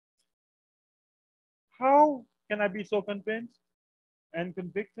How can I be so convinced and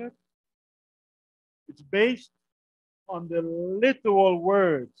convicted? It's based on the literal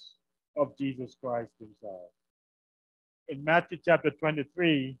words of Jesus Christ himself. In Matthew chapter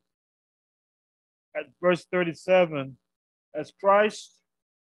 23, at verse 37, as Christ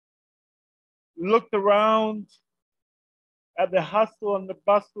looked around at the hustle and the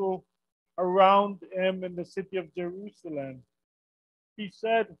bustle around him in the city of Jerusalem, he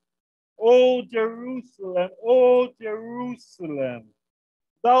said, O Jerusalem, O Jerusalem,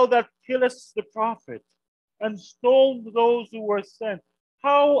 thou that killest the prophet and stoned those who were sent,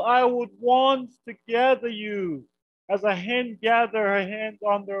 how I would want to gather you as a hen gather her hen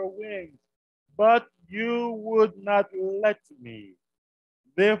under her wings, but you would not let me.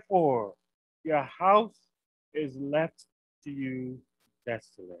 Therefore, your house is left to you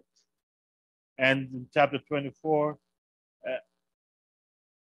desolate. And in chapter 24,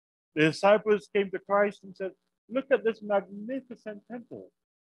 the disciples came to Christ and said, look at this magnificent temple,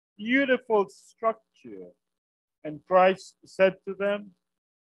 beautiful structure. And Christ said to them,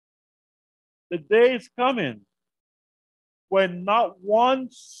 the day is coming when not one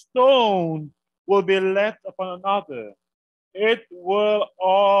stone will be left upon another. It will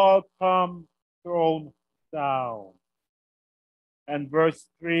all come thrown down. And verse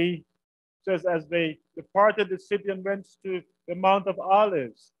 3 says, as they departed the city and went to the Mount of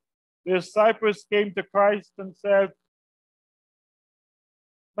Olives, the disciples came to Christ and said,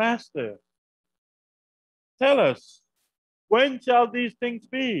 Master, tell us, when shall these things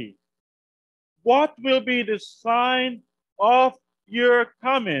be? What will be the sign of your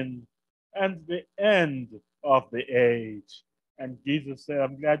coming and the end of the age? And Jesus said,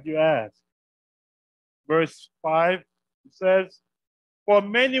 I'm glad you asked. Verse 5 says, for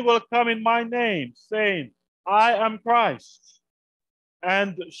many will come in my name, saying, I am Christ,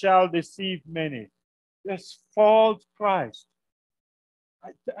 and shall deceive many. There's false Christ.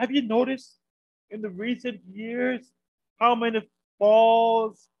 Have you noticed in the recent years how many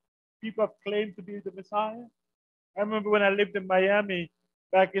false people have claimed to be the Messiah? I remember when I lived in Miami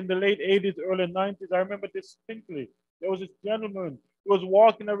back in the late 80s, early 90s, I remember distinctly. There was this gentleman who was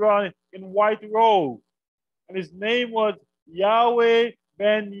walking around in white robe, and his name was Yahweh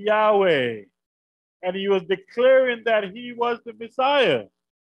ben Yahweh. And he was declaring that he was the Messiah.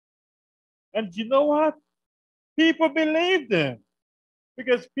 And you know what? People believed him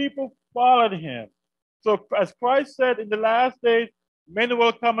because people followed him. So as Christ said, in the last days, many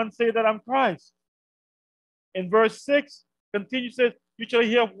will come and say that I'm Christ. In verse 6, continues, says, you shall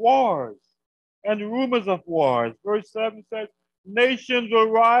hear of wars and rumors of wars. Verse 7 says, nations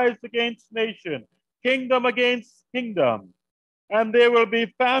will rise against nation, kingdom against kingdom, and there will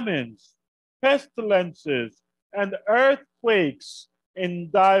be famines, pestilences, and earthquakes in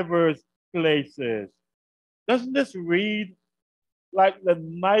diverse places. Doesn't this read like the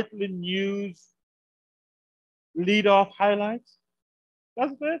nightly news lead-off highlights?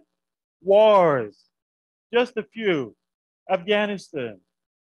 Doesn't it? Wars, just a few. Afghanistan,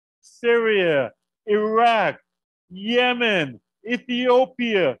 Syria, Iraq, Yemen,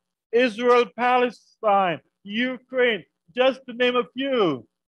 Ethiopia, Israel, Palestine, Ukraine, just to name a few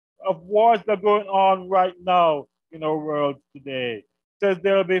of wars that are going on right now in our world today. It says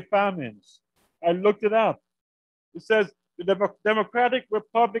there will be famines. I looked it up. It says the Democratic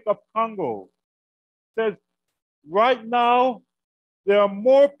Republic of Congo. It says right now there are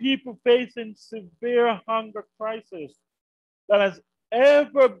more people facing severe hunger crisis than has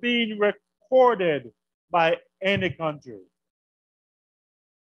ever been recorded by any country.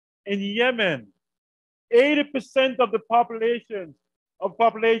 In Yemen, 80% of the population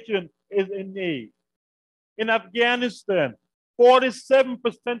is in need. In Afghanistan,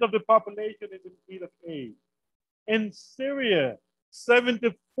 47% of the population is in need of aid. In Syria,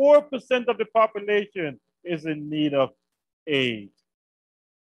 74% of the population is in need of aid.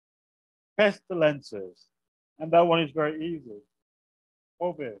 Pestilences, and that one is very easy.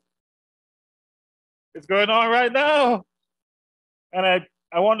 COVID. It's going on right now. And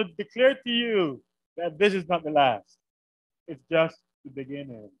I want to declare to you that this is not the last. It's just the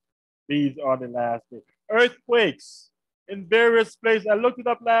beginning. These are the last days. Earthquakes in various places. I looked it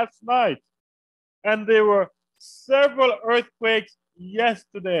up last night, and there were several earthquakes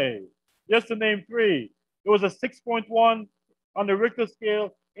yesterday. Just to name three. There was a 6.1 on the Richter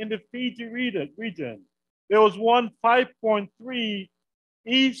scale in the Fiji region. There was one 5.3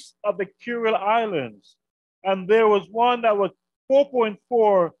 east of the Kuril Islands. And there was one that was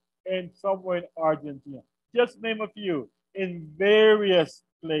 4.4 in somewhere in Argentina. Just name a few in various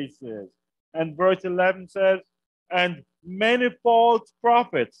places. And verse 11 says, and many false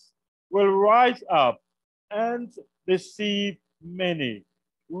prophets will rise up and deceive many.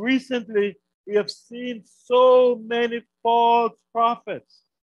 Recently, we have seen so many false prophets.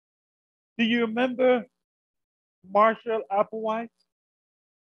 Do you remember Marshall Applewhite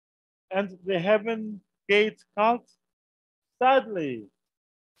and the Heaven Gate cult? Sadly,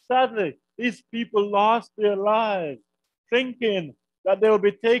 sadly, these people lost their lives thinking that they will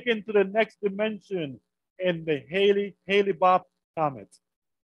be taken to the next dimension in the Haley-Bopp comet.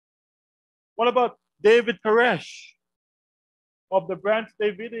 What about David Koresh of the Branch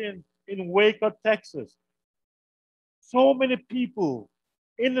Davidian in Waco, Texas? So many people,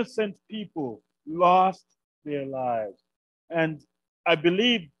 innocent people, lost their lives. And I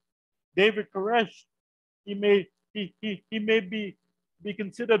believe David Koresh, he may be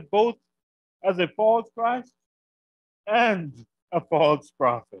considered both as a false Christ and a false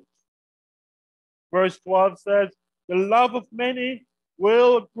prophet. Verse 12 says, the love of many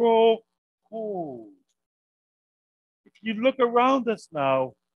will grow cold. If you look around us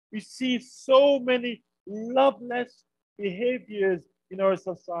now, we see so many loveless behaviors in our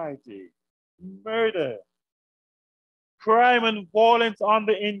society. Murder, crime and violence on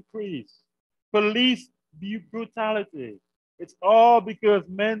the increase, police brutality. It's all because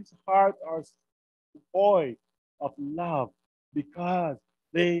men's hearts are void of love because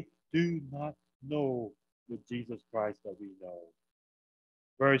they do not know the Jesus Christ that we know.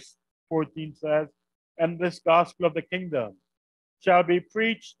 Verse 14 says, and this gospel of the kingdom shall be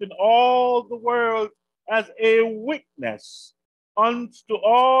preached in all the world as a witness unto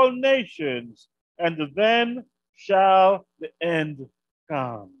all nations, and then shall the end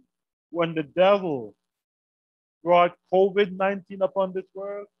come. When the devil brought COVID-19 upon this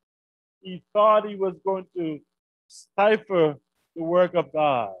world, he thought he was going to stifle the work of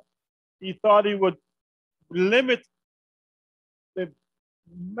God. He thought he would limit the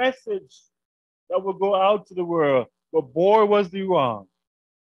message that would go out to the world. But boy, was he wrong.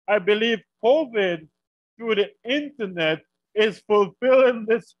 I believe COVID through the internet is fulfilling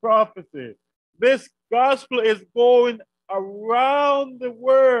this prophecy. This gospel is going around the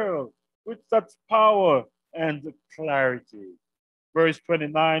world with such power and clarity. Verse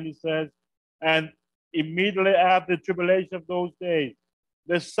 29, he says, and immediately after the tribulation of those days,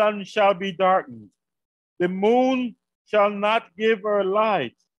 the sun shall be darkened, the moon shall not give her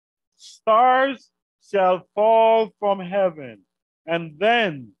light, stars shall fall from heaven, and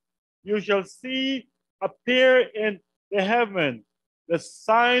then you shall see appear in the heaven the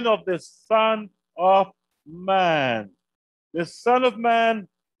sign of the Son of Man. The Son of Man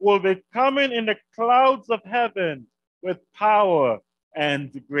will be coming in the clouds of heaven with power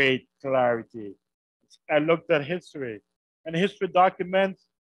and great clarity. I looked at history, and history documents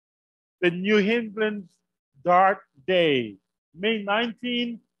the New England's dark day, May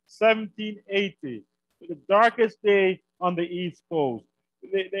 19, 1780, the darkest day on the East Coast.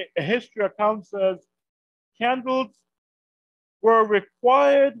 The history account says candles were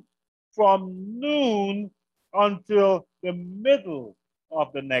required from noon until the middle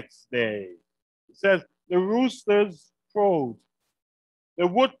of the next day. It says the roosters crowed, the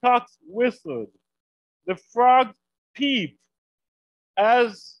woodcocks whistled, the frogs peeped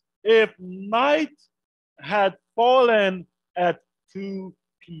as if night had fallen at 2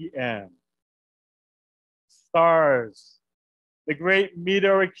 p.m. Stars, the great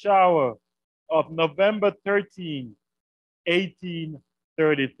meteoric shower of November 13,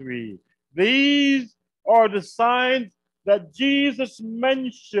 1833. These are the signs that Jesus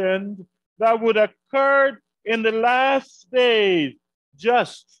mentioned that would occur in the last days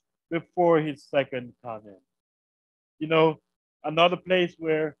just before his second coming. You know, another place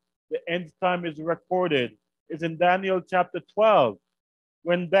where the end time is recorded is in Daniel chapter 12,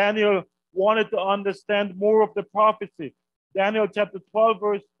 when Daniel wanted to understand more of the prophecy. Daniel chapter 12,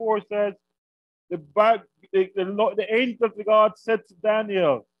 verse 4 says, the angel of God said to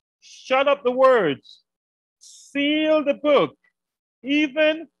Daniel, shut up the words, seal the book,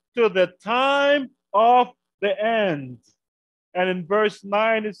 even to the time of the end. And in verse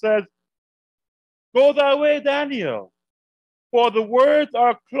 9, it says, go thy way, Daniel, for the words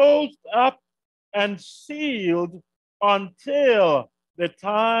are closed up and sealed until the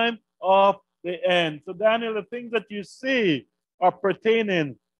time of the end. So, Daniel, the things that you see are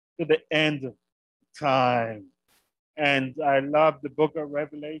pertaining to the end time. And I love the book of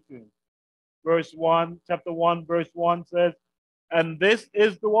Revelation. Verse 1, chapter 1, verse 1 says, and this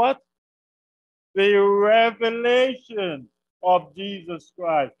is the what? The revelation of Jesus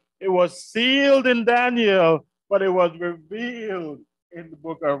Christ. It was sealed in Daniel, but it was revealed in the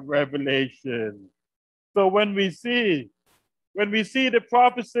book of Revelation. So when we see the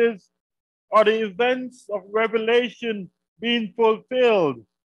prophecies Are the events of Revelation being fulfilled?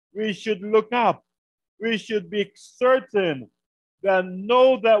 We should look up. We should be certain that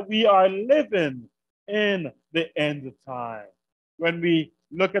know that we are living in the end of time. When we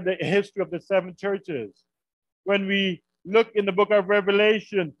look at the history of the seven churches, when we look in the book of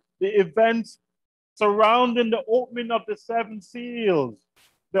Revelation, the events surrounding the opening of the seven seals,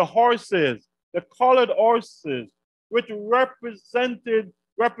 the horses, the colored horses, which represent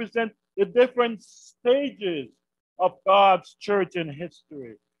the different stages of God's church in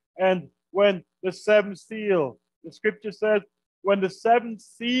history. And when the seventh seal, the scripture says, when the seventh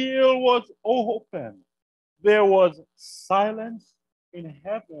seal was opened, there was silence in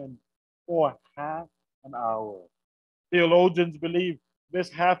heaven for half an hour. Theologians believe this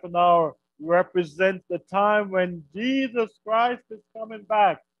half an hour represents the time when Jesus Christ is coming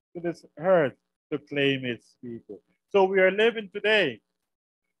back to this earth to claim his people. So we are living today.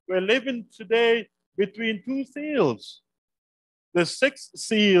 We're living today between two seals, the sixth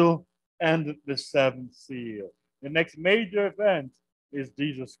seal and the seventh seal. The next major event is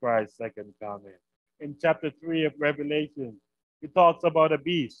Jesus Christ's second coming. In chapter 3 of Revelation, it talks about a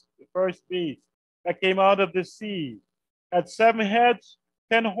beast, the first beast that came out of the sea, had 7 heads,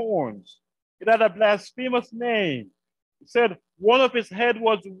 10 horns. It had a blasphemous name. It said one of his head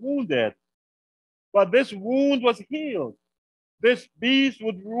was wounded, but this wound was healed. This beast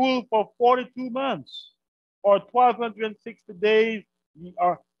would rule for 42 months or 1260 days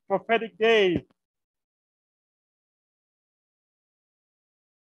or prophetic days.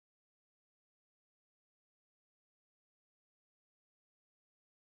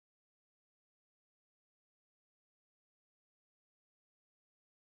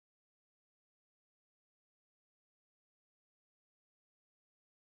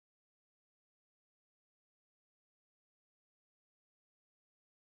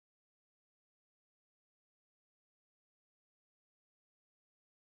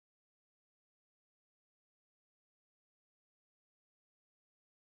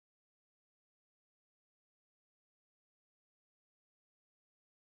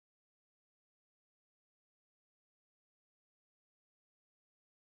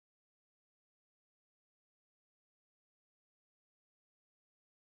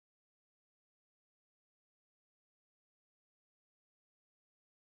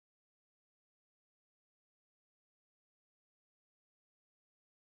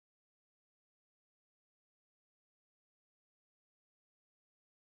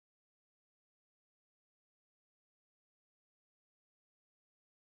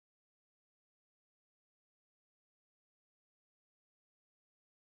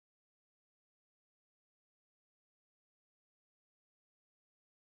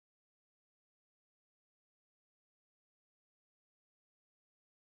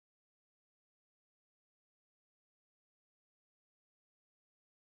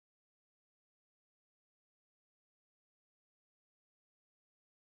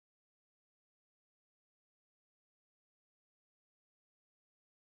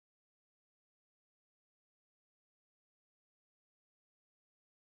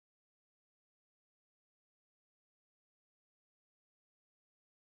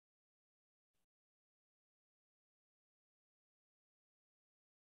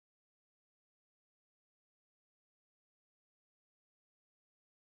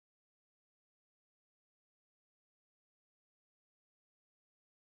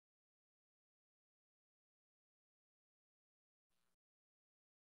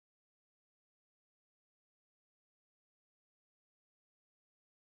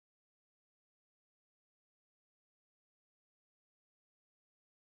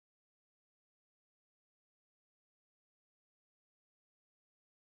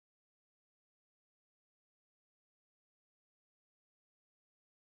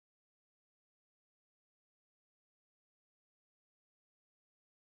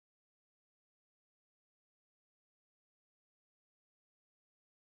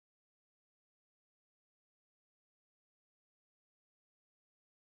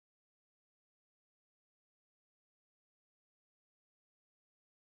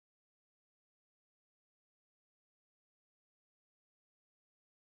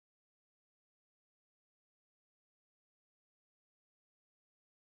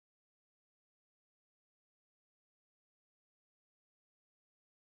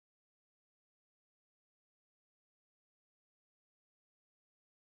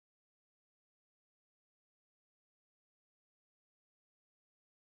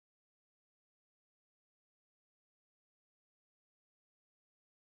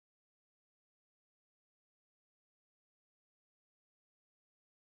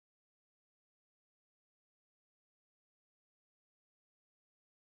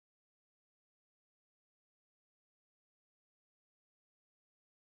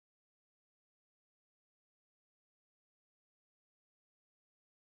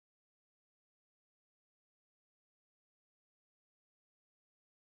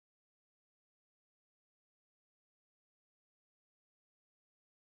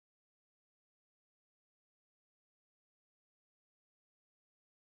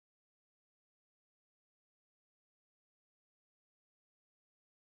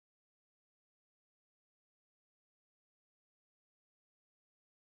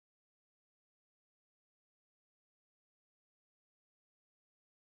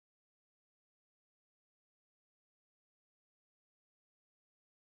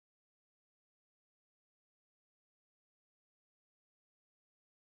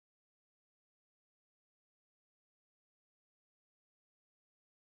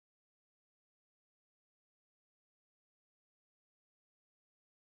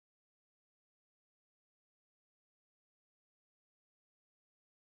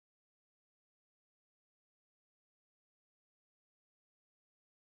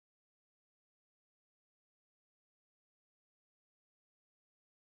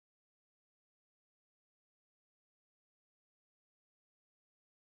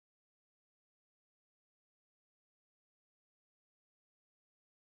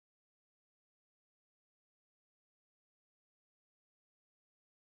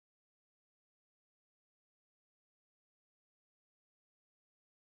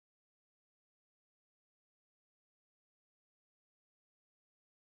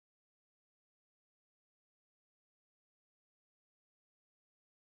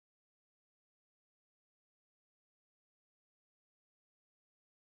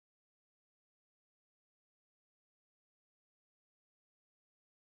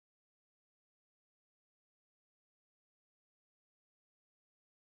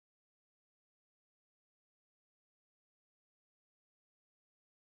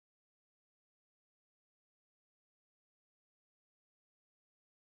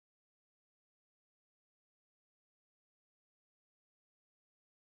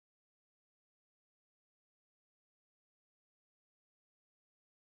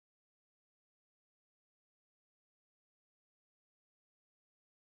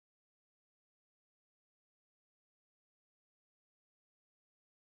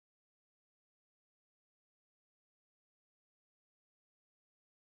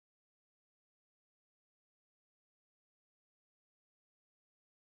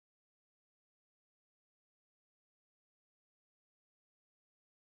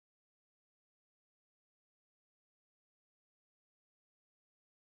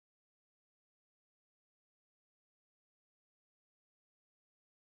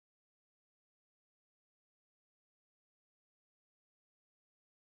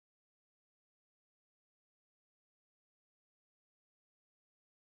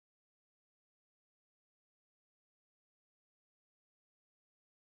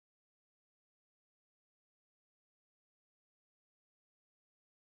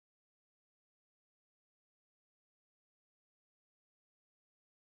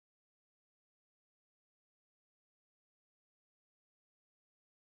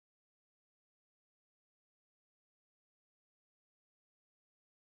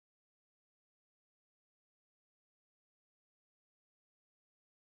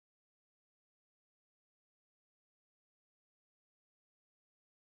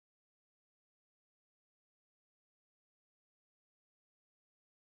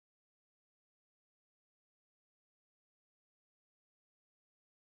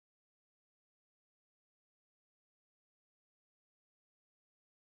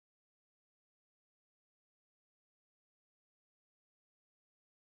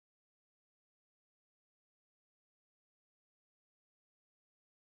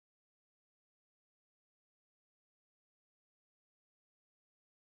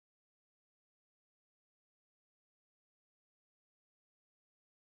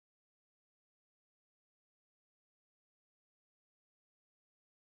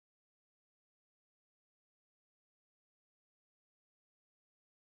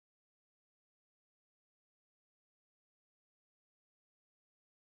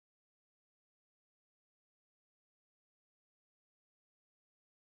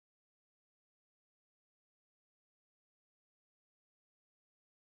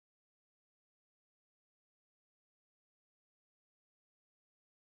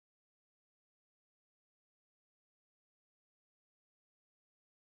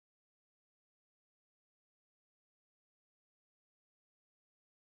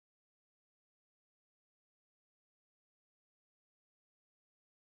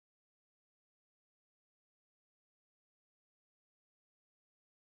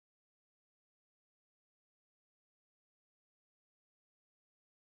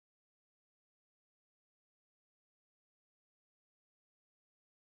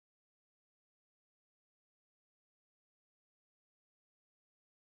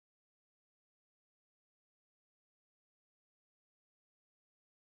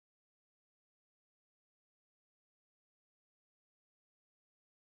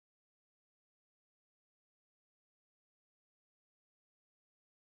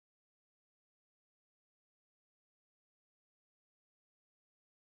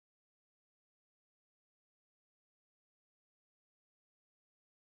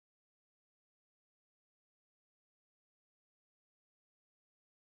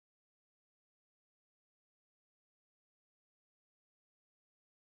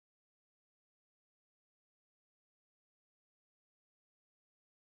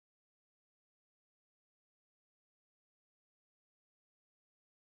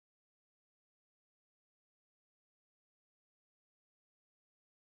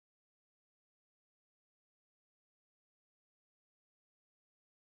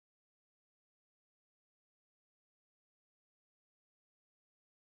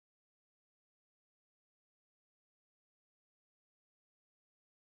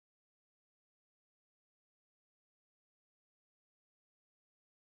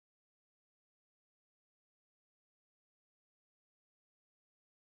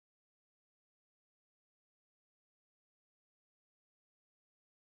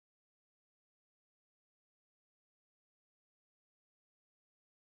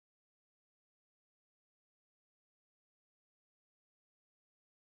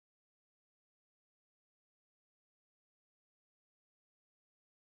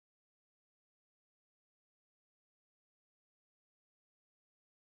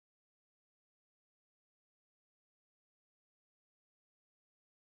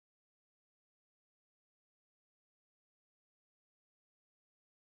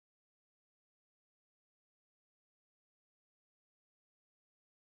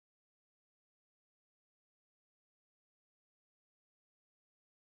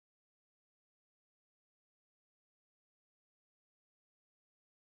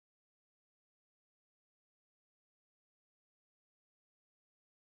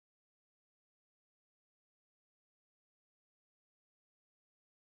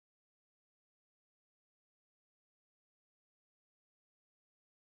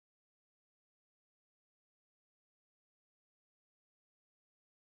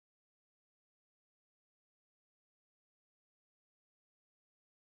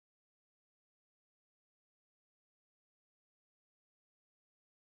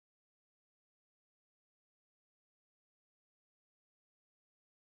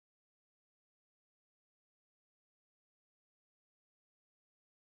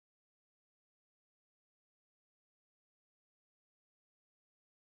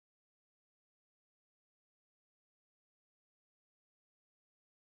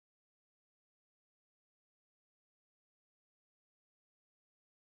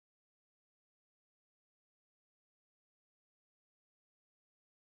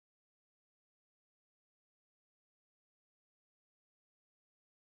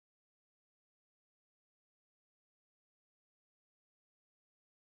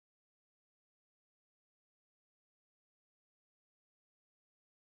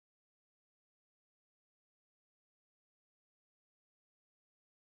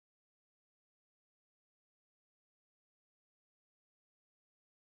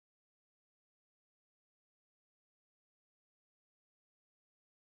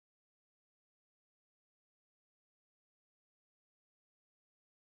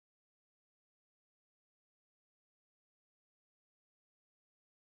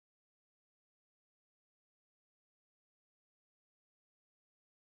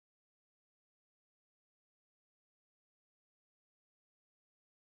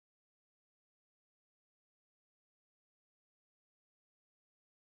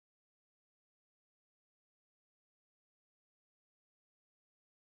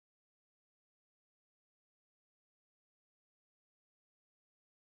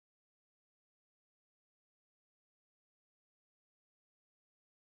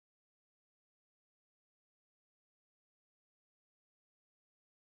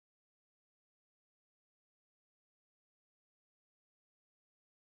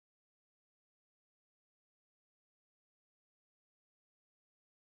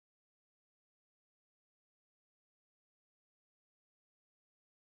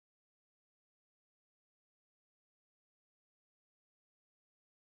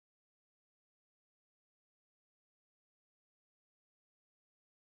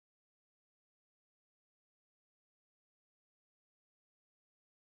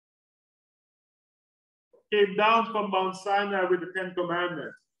 came down from Mount Sinai with the 10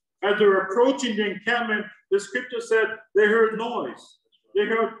 Commandments. As they were approaching the encampment, the scripture said they heard noise. They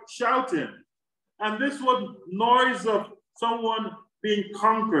heard shouting. And this was noise of someone being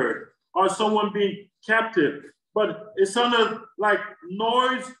conquered or someone being captive. But it sounded like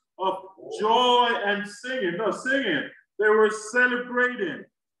noise of joy and singing. No, singing. They were celebrating.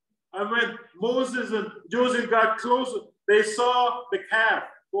 And when Moses and Joseph got closer, they saw the calf,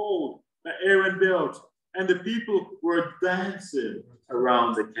 gold, that Aaron built. And the people were dancing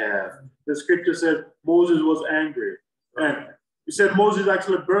around the calf. The scripture said Moses was angry. And he said Moses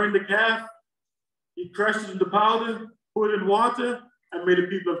actually burned the calf. He crushed it into powder, put it in water, and made the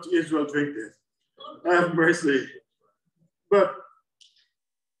people of Israel drink it. Have mercy. But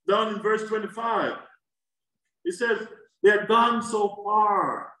down in verse 25, it says, they had gone so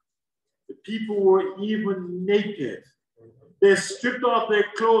far, the people were even naked. They stripped off their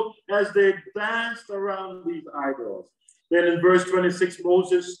clothes as they danced around these idols. Then in verse 26,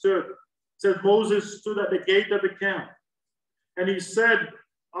 Moses stood. It says Moses stood at the gate of the camp, and he said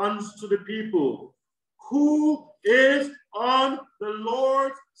unto the people, who is on the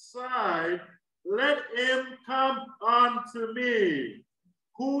Lord's side, let him come unto me.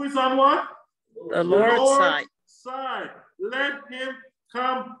 Who is on what? The Lord's side. Let him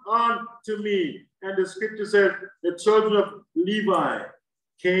come unto me. And the scripture says the children of Levi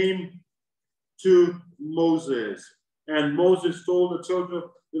came to Moses. And Moses told the children of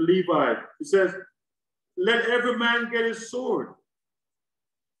the Levi, he says, let every man get his sword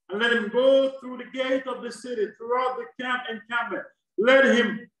and let him go through the gate of the city, throughout the camp encampment. Let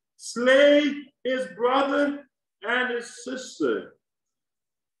him slay his brother and his sister.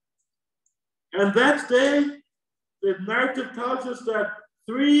 And that day, the narrative tells us that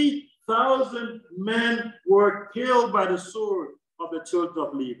 3,000 men were killed by the sword of the children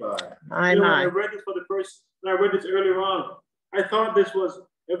of Levi. When I read this when I read this earlier on, I thought this was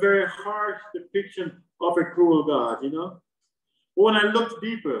a very harsh depiction of a cruel God, you know? But when I looked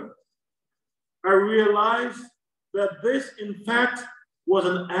deeper, I realized that this, in fact, was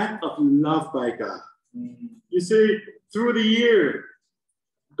an act of love by God. You see, through the year,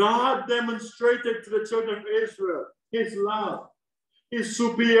 God demonstrated to the children of Israel his love, his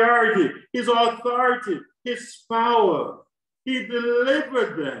superiority, his authority, his power. He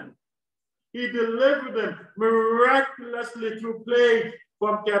delivered them. He delivered them miraculously through plagues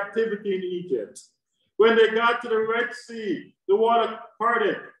from captivity in Egypt. When they got to the Red Sea, the water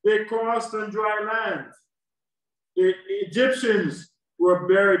parted. They crossed on dry land. The Egyptians were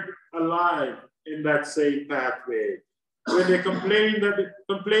buried alive in that same pathway. When they complained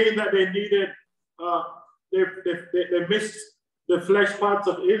that they needed, they missed the flesh parts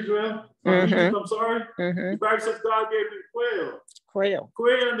of Israel. Egypt, I'm sorry. The Bible says God gave them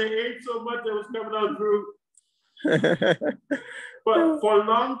quail, and they ate so much that was coming out through. But for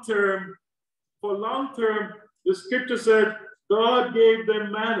long term, the scripture said God gave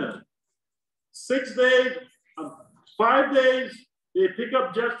them manna. 6 days, 5 days, they pick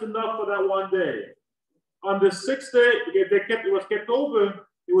up just enough for that one day. On the 6th day, it was kept open,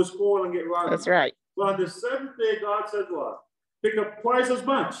 it was spoiled and get rotten. That's right. But on the 7th day, God said what? Pick up twice as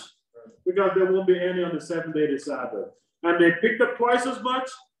much, because there won't be any on the 7th day, the Sabbath. And they picked up twice as much.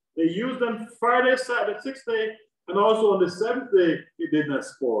 They used them Friday, Saturday, 6th day, and also on the 7th day, it did not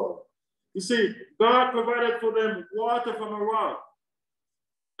spoil. You see, God provided for them water from a rock.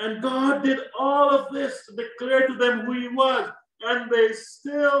 And God did all of this to declare to them who he was. And they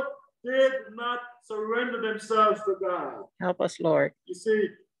still did not surrender themselves to God. Help us, Lord. You see,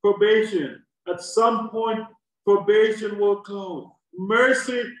 probation. At some point, probation will close.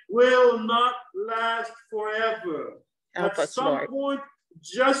 Mercy will not last forever. Help us, Lord. At some point,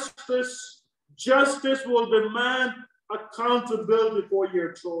 justice will demand accountability for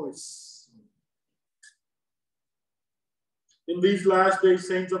your choice. In these last days,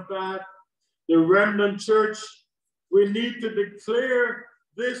 saints of God, the remnant church, we need to declare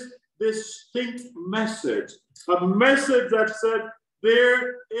this distinct message, a message that said,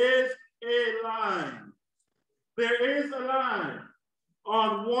 there is a line. There is a line.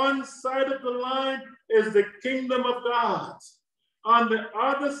 On one side of the line is the kingdom of God. On the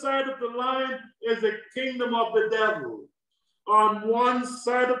other side of the line is the kingdom of the devil. On one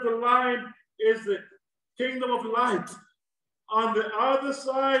side of the line is the kingdom of light. On the other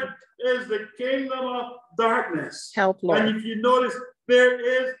side is the kingdom of darkness. Help, Lord. And if you notice, there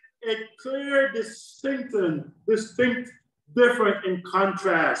is a clear, distinct difference in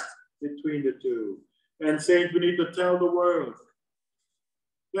contrast between the two. And saints, we need to tell the world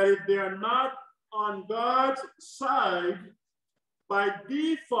that if they are not on God's side, by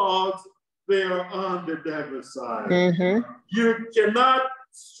default, they are on the devil's side. You cannot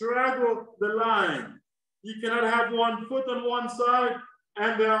straddle the line. You cannot have one foot on one side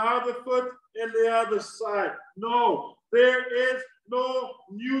and the other foot in the other side. No, there is no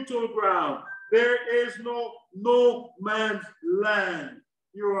neutral ground. There is no man's land.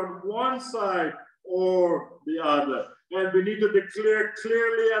 You're on one side or the other. And we need to declare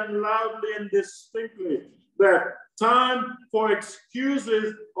clearly and loudly and distinctly that time for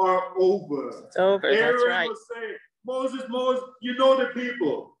excuses are over. It's over, Aaron that's right. was saying, Moses, you know the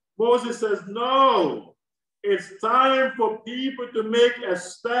people. Moses says, no, it's time for people to make a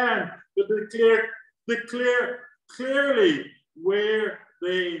stand, to declare clearly where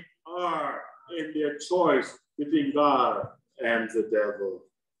they are in their choice between God and the devil.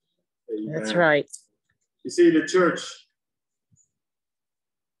 Amen. That's right. You see, the church,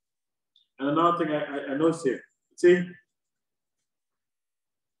 and another thing I noticed here, see,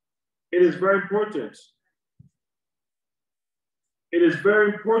 it is very important. It is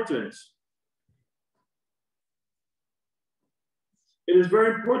very important. It is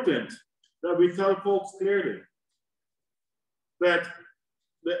very important that we tell folks clearly that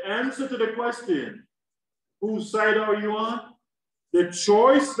the answer to the question, whose side are you on? The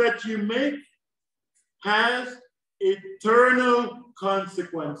choice that you make has eternal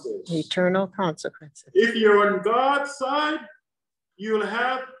consequences. Eternal consequences. If you're on God's side, you'll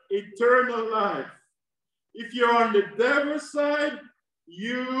have eternal life. If you're on the devil's side,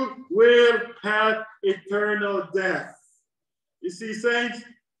 you will have eternal death. You see, saints,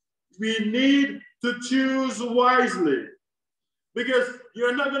 we need to choose wisely because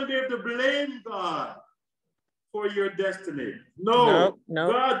you're not going to be able to blame God for your destiny. No,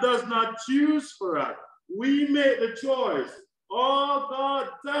 God does not choose for us. We make the choice. All God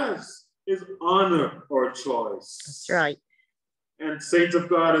does is honor our choice. That's right. And saints of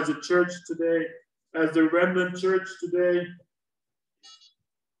God, as a church today, as the remnant church today,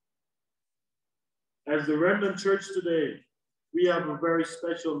 we have a very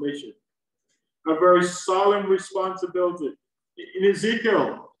special mission, a very solemn responsibility. In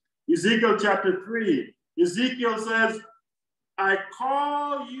Ezekiel chapter 3, Ezekiel says, I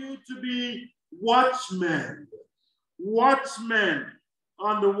call you to be watchmen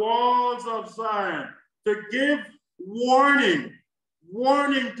on the walls of Zion, to give warning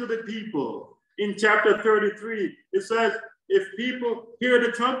to the people. In chapter 33, it says, if people hear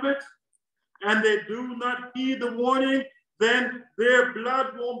the trumpet and they do not heed the warning, then their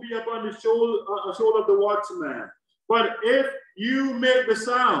blood won't be upon the shoulder of the watchman. But if you make the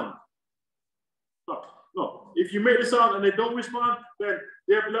sound, if you make the sound and they don't respond, then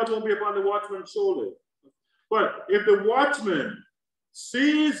their blood won't be upon the watchman's shoulder. But if the watchman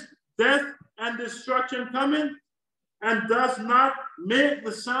sees death and destruction coming and does not make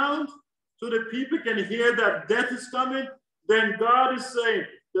the sound so that people can hear that death is coming, then God is saying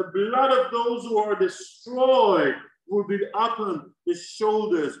the blood of those who are destroyed will be upon the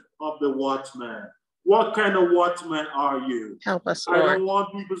shoulders of the watchman. What kind of watchman are you? Help us, Lord. I don't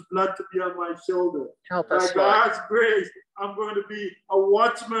want people's blood to be on my shoulder. Help us, By God's grace, I'm going to be a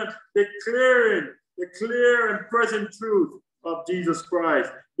watchman declaring the clear and present truth of Jesus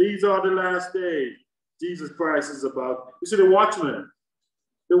Christ. These are the last days. Jesus Christ is about. You see, the watchman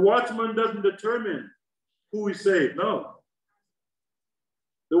doesn't determine who is saved. No.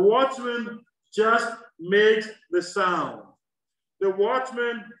 The watchman just makes the sound. The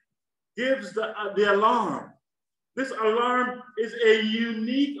watchman gives the alarm. This alarm is a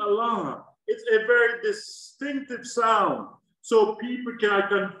unique alarm. It's a very distinctive sound, so people cannot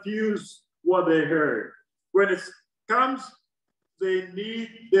confuse what they heard. When it comes, they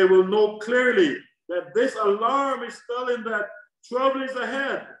will know clearly that this alarm is telling that trouble is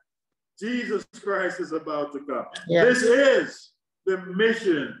ahead. Jesus Christ is about to come. Yes. This is the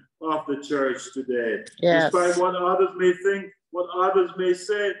mission of the church today. Yes. Despite what others may think, what others may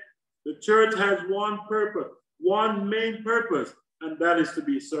say, the church has one purpose, one main purpose, and that is to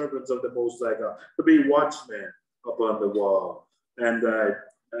be servants of the Most High God, to be watchmen upon the wall. And I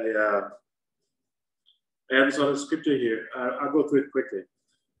have this other scripture here. I'll go through it quickly.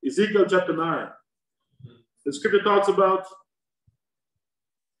 Ezekiel chapter 9. The scripture talks about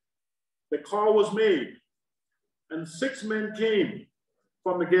the call was made, and 6 men came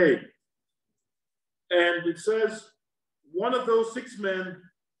from the gate. And it says one of those 6 men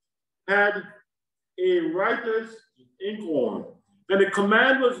had a writer's inkhorn, and the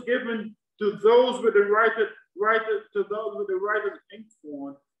command was given to those with the writer's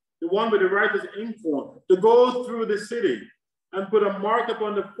inkhorn, the one with the writer's inkhorn, to go through the city and put a mark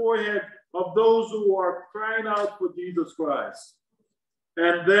upon the forehead of those who are crying out for Jesus Christ.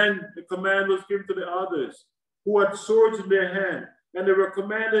 And then the command was given to the others who had swords in their hand, and they were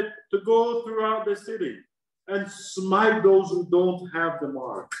commanded to go throughout the city and smite those who don't have the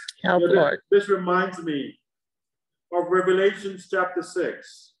mark. Help, Lord. This reminds me of Revelation chapter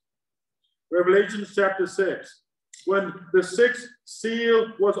 6. Revelation chapter 6, when the sixth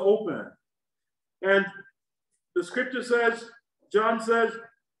seal was opened. And the scripture says, John says,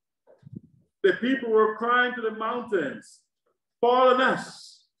 the people were crying to the mountains, fall on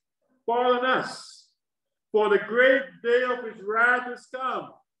us, for the great day of his wrath is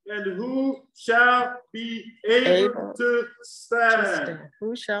come, and who shall be able to stand?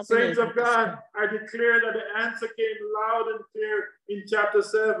 Who shall be Saints of God, I declare that the answer came loud and clear in chapter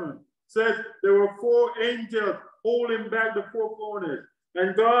 7. It says there were 4 angels holding back the 4 corners,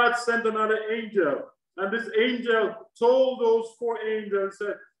 and God sent another angel, and this angel told those 4 angels,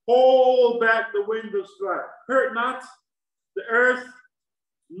 said, hold back the winds of strife, hurt not the earth,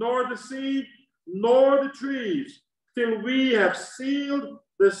 nor the sea, nor the trees, till we have sealed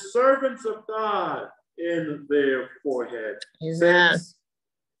the servants of God in their forehead.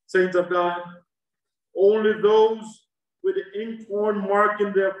 Saints of God, only those with the inkhorn mark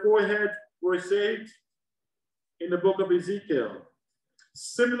in their forehead were saved in the book of Ezekiel.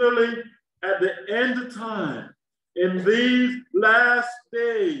 Similarly, at the end of time, in these last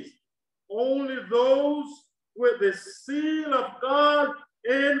days, only those with the seal of God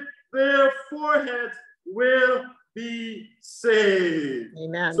in their foreheads will be saved.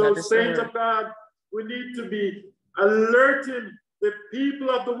 Amen. So, saints of God, we need to be alerting the people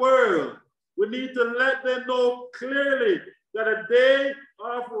of the world. We need to let them know clearly that a day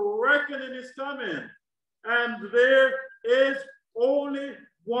of reckoning is coming, and there is only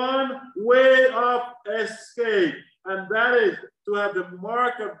one way of escape, and that is to have the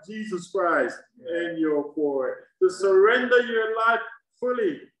mark of Jesus Christ in your forehead, to surrender your life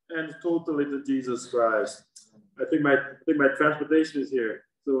fully and totally to Jesus Christ. I think my transportation is here,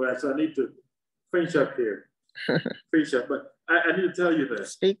 so I need to finish up here. Finish up, but I need to tell you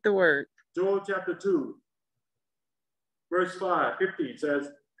this. Speak the word. Joel chapter 2, verse 15 says,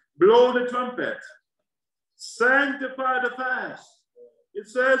 blow the trumpet, sanctify the fast. It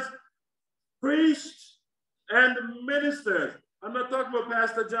says, priests and ministers. I'm not talking about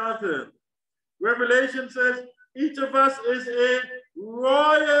Pastor Jonathan. Revelation says, each of us is a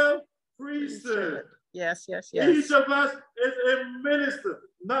royal priesthood. Yes. Each of us is a minister,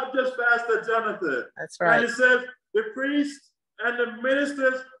 not just Pastor Jonathan. That's right. And it says, the priests and the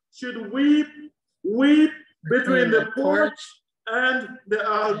ministers should weep between the porch and the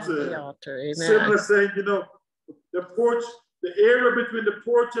altar. The altar. Amen. Similar saying, the porch, the area between the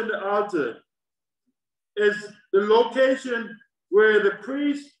porch and the altar is the location where the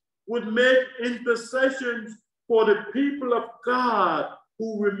priest would make intercessions for the people of God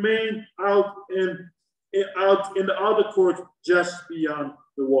who remain out in the outer court just beyond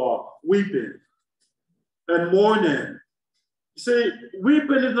the wall, weeping and mourning. You see,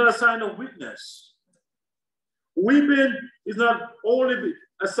 weeping is not a sign of weakness. Weeping is not only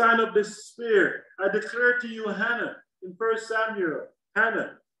a sign of despair. I declare to you Hannah in 1 Samuel,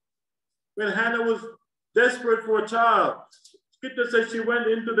 Hannah, when Hannah was desperate for a child, Scripture says she went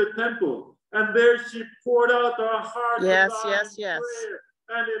into the temple, and there she poured out her heart yes. prayer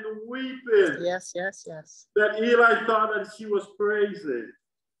and in weeping. Yes. That Eli thought that she was praising.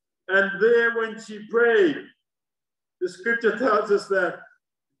 And there when she prayed, the scripture tells us that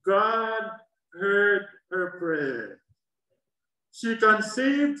God heard her prayer. She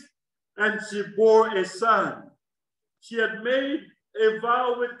conceived and she bore a son. She had made a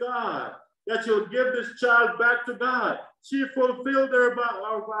vow with God that she'll give this child back to God. She fulfilled her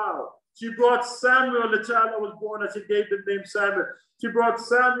vow. She brought Samuel, the child that was born, and she gave the name Samuel. She brought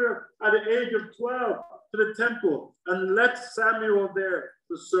Samuel at the age of 12 to the temple and left Samuel there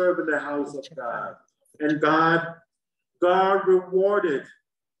to serve in the house of God. And God rewarded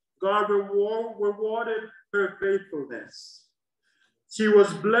her faithfulness. She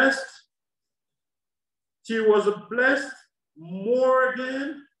was blessed. She was blessed more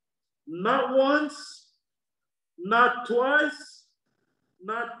again, not once, not twice,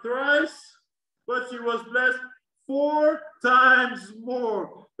 not thrice, but she was blessed 4 times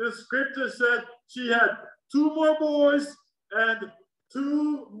more. The scripture said she had 2 more boys and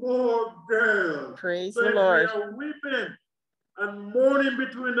 2 more girls. Praise the Lord. They are weeping and mourning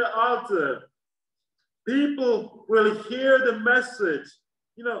between the altar. People will hear the message.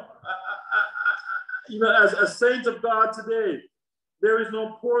 As saints of God today, there is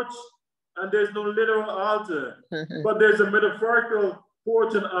no porch and there's no literal altar, but there's a metaphorical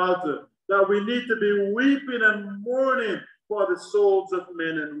porch and altar that we need to be weeping and mourning for the souls of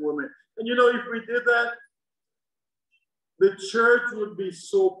men and women. And you know, if we did that, the church would be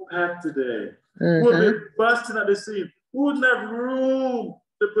so packed today. We'll be busting at the seams. We wouldn't have room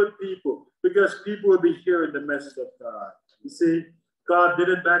to put people because people would be hearing the message of God. You see, God did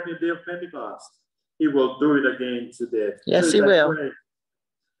it back in the day of Pentecost. He will do it again today. Yes, he will.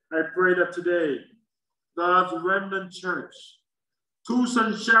 I pray that today, God's remnant church,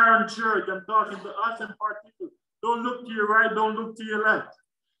 Tucson Sharon Church, I'm talking to us in particular. Don't look to your right, don't look to your left.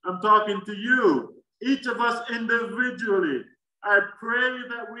 I'm talking to you, each of us individually. I pray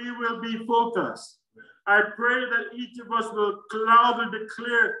that we will be focused. I pray that each of us will loudly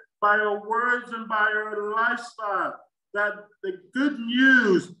declare by our words and by our lifestyle that the good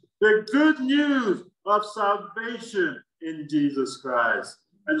news of salvation in Jesus Christ.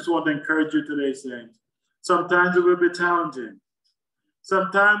 I just want to encourage you today, saints. Sometimes it will be challenging.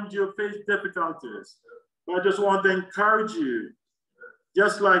 Sometimes you'll face difficulties. But I just want to encourage you,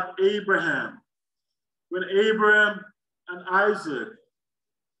 just like Abraham. When Abraham and Isaac,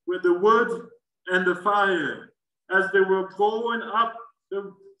 with the wood and the fire, as they were going up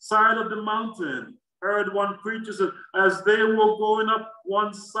the side of the mountain, heard one preacher say, as they were going up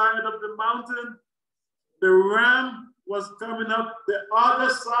one side of the mountain, the ram was coming up the other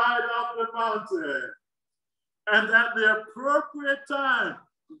side of the mountain. And at the appropriate time,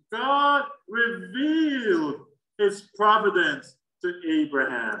 God revealed his providence to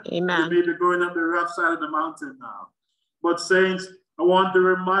Abraham. Amen. You may be going up the rough side of the mountain now. But saints, I want to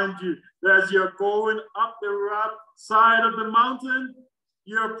remind you that as you're going up the rough side of the mountain,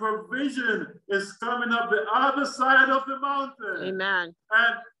 your provision is coming up the other side of the mountain. Amen.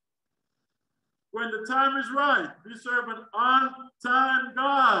 And when the time is right, we serve an on-time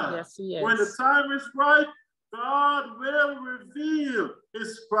God. Yes, he is. When the time is right, God will reveal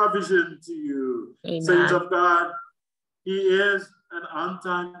his provision to you. Amen. Saints of God, he is an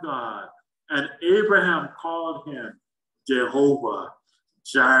on-time God. And Abraham called him Jehovah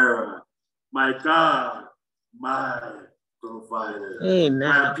Jireh, my God, my provider. Amen.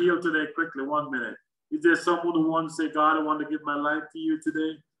 I appeal today quickly, 1 minute. Is there someone who wants to say, God, I want to give my life to you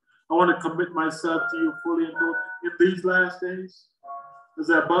today? I want to commit myself to you fully and totally in these last days. Is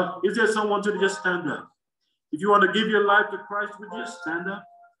there someone to just stand up? If you want to give your life to Christ, would you just stand up?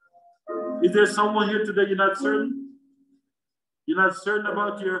 Is there someone here today you're not certain? You're not certain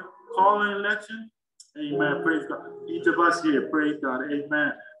about your call and election? Amen. Praise God. Each of us here, praise God.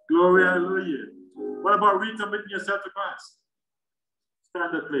 Amen. Glory, hallelujah. What about recommitting yourself to Christ?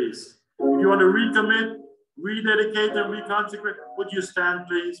 Stand up, please. If you want to recommit, rededicate, and reconsecrate, would you stand,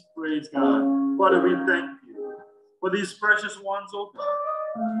 please? Praise God. Father, we thank you for these precious ones, oh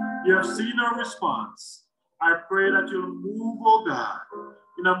God. You have seen our response. I pray that you'll move, oh God,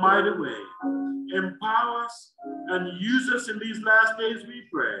 in a mighty way. Empower us and use us in these last days, we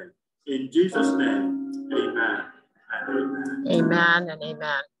pray. In Jesus' name, amen and amen. Amen and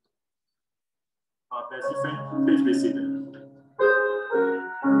amen. God bless you, saints. Please be seated.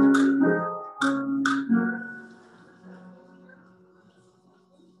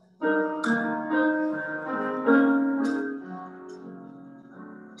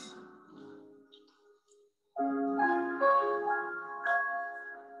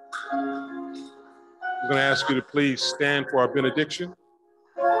 I'm going to ask you to please stand for our benediction.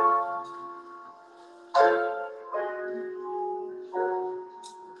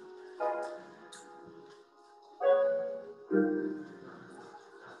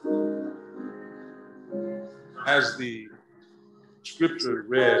 As the scripture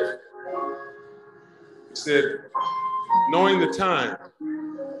read, it said, knowing the time,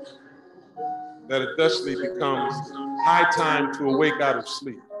 that it thusly becomes high time to awake out of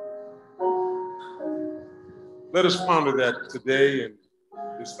sleep. Let us ponder that today and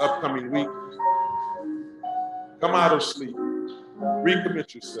this upcoming week. Come out of sleep.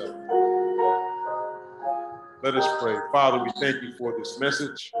 Recommit yourself. Let us pray. Father, we thank you for this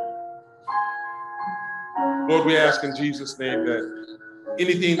message. Lord, we ask in Jesus' name that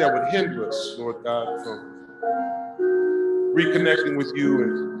anything that would hinder us, Lord God, from reconnecting with you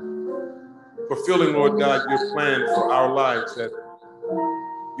and fulfilling, Lord God, your plan for our lives, that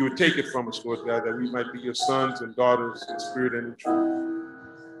you would take it from us, Lord God, that we might be your sons and daughters in spirit and in truth,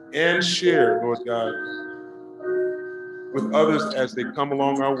 and share, Lord God, with others as they come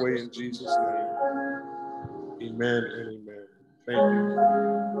along our way in Jesus' name. Amen and amen. Thank you.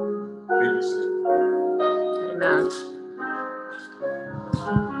 Be seated. Amen.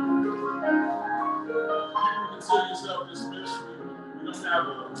 Consider yourself this ministry. We don't have a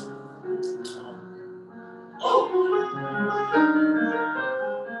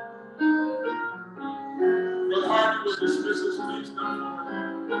your heart will dismiss us, please come forward.